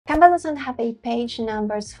Canva doesn't have a page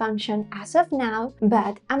numbers function as of now,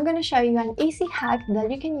 but I'm going to show you an easy hack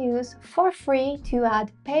that you can use for free to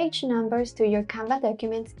add page numbers to your Canva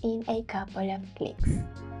documents in a couple of clicks.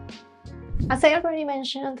 As I already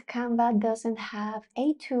mentioned, Canva doesn't have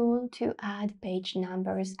a tool to add page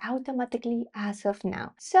numbers automatically as of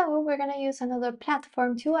now. So we're going to use another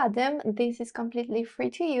platform to add them. This is completely free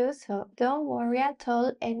to use, so don't worry at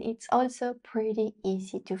all, and it's also pretty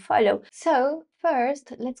easy to follow. So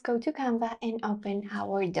first, let's go to Canva and open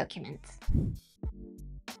our documents.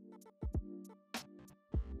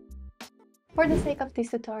 For the sake of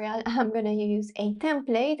this tutorial, I'm going to use a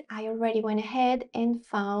template. I already went ahead and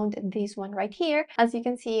found this one right here. As you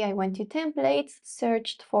can see, I went to templates,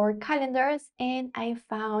 searched for calendars, and I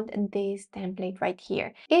found this template right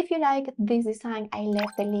here. If you like this design, I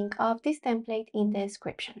left the link of this template in the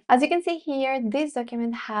description. As you can see here, this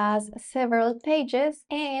document has several pages,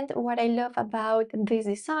 and what I love about this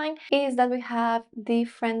design is that we have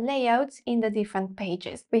different layouts in the different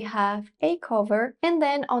pages. We have a cover, and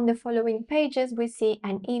then on the following pages we see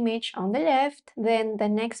an image on the left, then the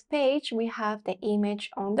next page we have the image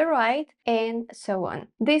on the right, and so on.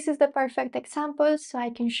 This is the perfect example, so I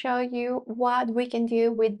can show you what we can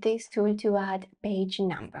do with this tool to add page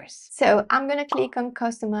numbers. So I'm gonna click on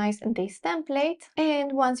customize this template,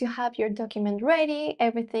 and once you have your document ready,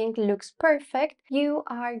 everything looks perfect, you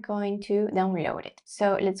are going to download it.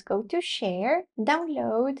 So let's go to share,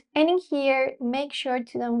 download, and in here make sure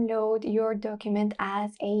to download your document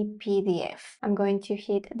as a PDF. I'm going to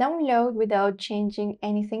hit download without changing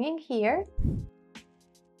anything in here.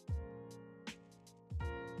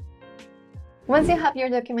 Once you have your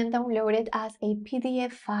document downloaded as a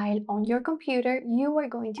PDF file on your computer, you are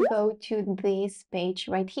going to go to this page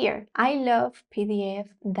right here,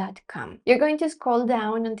 ilovepdf.com. You're going to scroll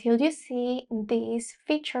down until you see this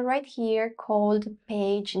feature right here called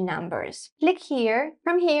page numbers. Click here.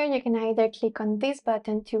 From here, you can either click on this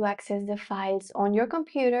button to access the files on your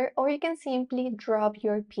computer, or you can simply drop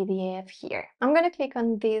your PDF here. I'm going to click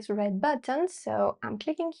on this red button, so I'm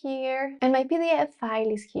clicking here, and my PDF file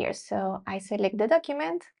is here, so I select the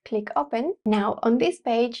document, click open. Now on this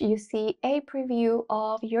page you see a preview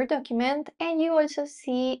of your document, and you also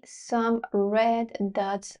see some red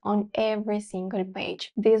dots on every single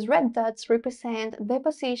page. These red dots represent the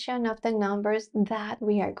position of the numbers that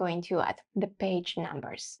we are going to add, the page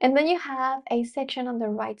numbers. And then you have a section on the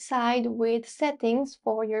right side with settings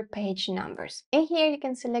for your page numbers. In here you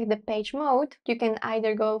can select the page mode. You can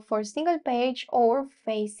either go for single page or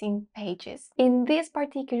facing pages. In this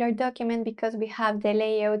particular document, because we have the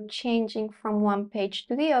layout changing from one page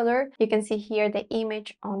to the other, you can see here the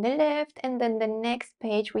image on the left, and then the next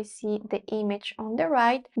page we see the image on the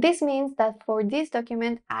right. This means that for this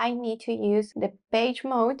document I need to use the page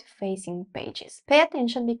mode facing pages. Pay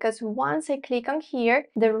attention, because once I click on here,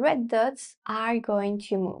 the red dots are going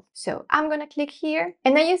to move. So I'm gonna click here,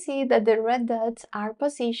 and then you see that the red dots are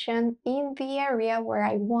positioned in the area where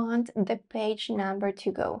I want the page number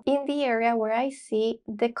to go, in the area where I see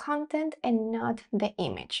the content and not the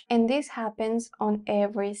image. And this happens on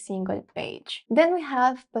every single page. Then we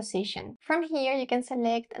have position. From here you can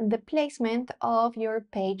select the placement of your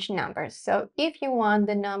page numbers. So if you want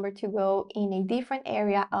the number to go in a different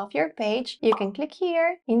area of your page, you can click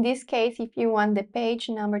here. In this case, if you want the page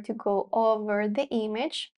number to go over the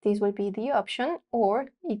image, this will be the option, or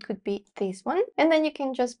it could be this one. And then you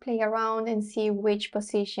can just play around and see which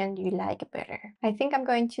position you like better. I think I'm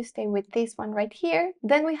going to stay with this one right here.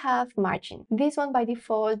 Then we have margin. This one by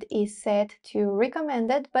default is set to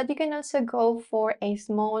recommended, but you can also go for a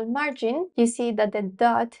small margin. You see that the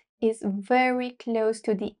dot is very close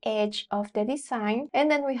to the edge of the design.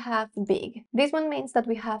 And then we have big. This one means that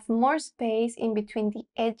we have more space in between the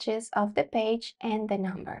edges of the page and the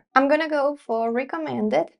number. I'm gonna go for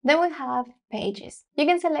recommended. Then we have pages. You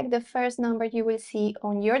can select the first number you will see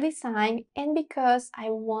on your design, and because I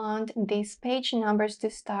want these page numbers to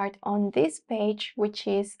start on this page, which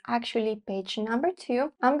is actually page number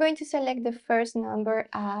 2, I'm going to select the first number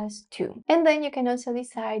as 2. And then you can also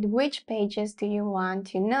decide which pages do you want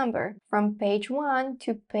to number, from page 1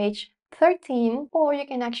 to page 13, or you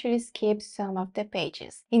can actually skip some of the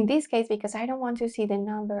pages. In this case, because I don't want to see the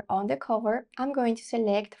number on the cover, I'm going to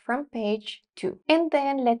select from page 2. And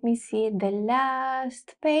then let me see the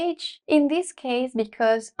last page. In this case,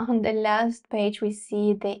 because on the last page we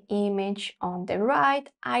see the image on the right,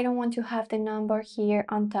 I don't want to have the number here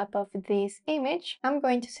on top of this image. I'm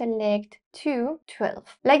going to select to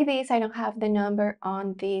 12. Like this, I don't have the number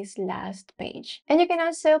on this last page. And you can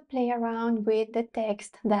also play around with the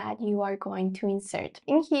text that you are going to insert.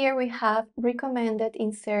 In here, we have recommended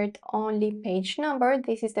insert only page number.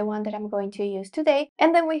 This is the one that I'm going to use today.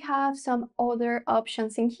 And then we have some other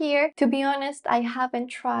options in here. To be honest, I haven't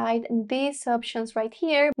tried these options right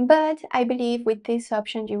here, but I believe with this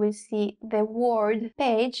option, you will see the word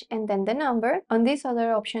page and then the number. On this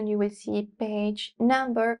other option, you will see page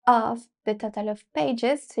number of the total of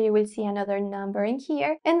pages, so you will see another number in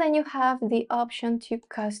here, and then you have the option to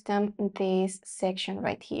custom this section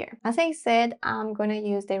right here. As I said, I'm gonna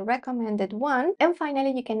use the recommended one, and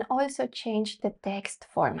finally you can also change the text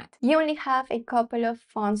format. You only have a couple of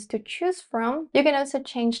fonts to choose from. You can also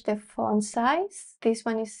change the font size. This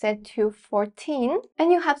one is set to 14,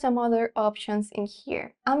 and you have some other options in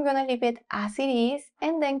here. I'm gonna leave it as it is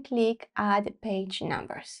and then click add page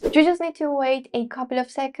numbers. You just need to wait a couple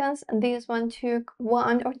of seconds. This one took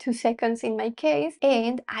 1 or 2 seconds in my case,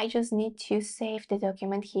 and I just need to save the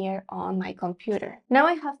document here on my computer. Now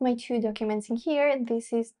I have my 2 documents in here.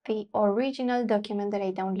 This is the original document that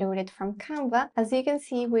I downloaded from Canva. As you can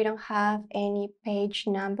see, we don't have any page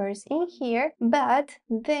numbers in here, but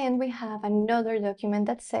then we have another document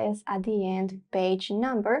that says at the end page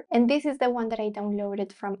number, and this is the one that I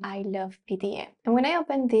downloaded from I Love PDF. And when I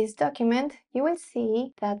open this document, you will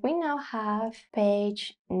see that we now have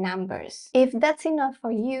page numbers. If that's enough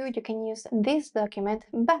for you, you can use this document,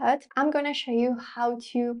 but I'm gonna show you how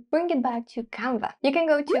to bring it back to Canva. You can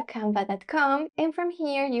go to canva.com, and from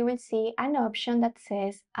here you will see an option that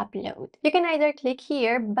says upload. You can either click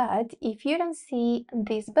here, but if you don't see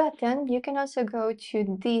this button, you can also go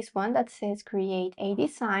to this one that says create a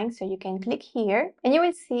design. So you can click here and you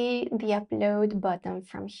will see the upload button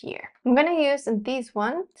from here. I'm gonna use this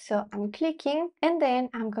one, so I'm clicking and then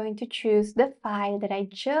I'm going to choose the file that I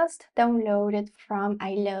just downloaded from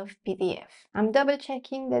I Love PDF. I'm double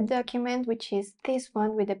checking the document, which is this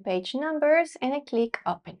one with the page numbers, and I click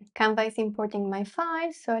open. Canva is importing my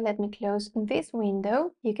file, so let me close this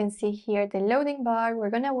window. You can see here the loading bar. We're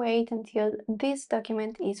gonna wait until this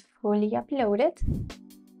document is fully uploaded.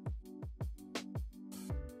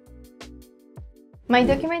 My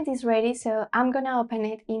document is ready, so I'm gonna open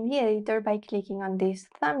it in the editor by clicking on this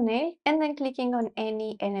thumbnail and then clicking on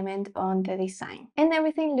any element on the design. And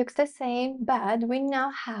everything looks the same, but we now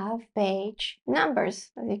have page numbers.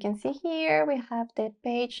 As you can see here, we have the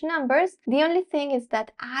page numbers. The only thing is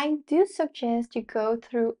that I do suggest you go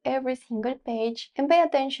through every single page and pay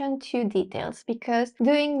attention to details, because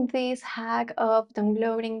doing this hack of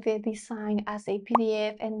downloading the design as a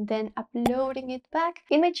PDF and then uploading it back,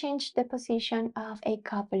 it may change the position of a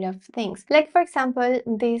couple of things. Like for example,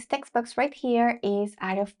 this text box right here is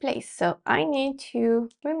out of place, so I need to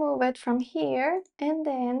remove it from here and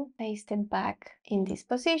then paste it back in this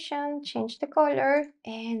position, change the color,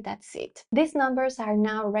 and that's it. These numbers are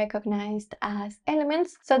now recognized as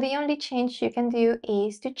elements, so the only change you can do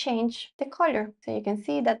is to change the color. So you can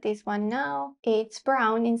see that this one now it's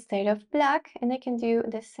brown instead of black, and I can do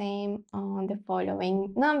the same on the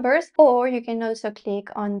following numbers, or you can also click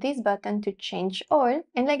on this button to change all,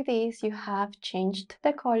 and like this you have changed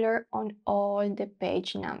the color on all the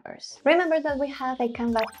page numbers. Remember that we have a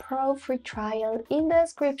Canva Pro free trial in the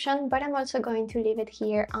description, but I'm also going to leave it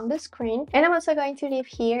here on the screen, and I'm also going to leave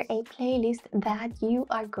here a playlist that you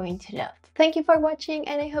are going to love. Thank you for watching,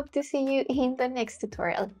 and I hope to see you in the next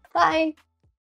tutorial. Bye!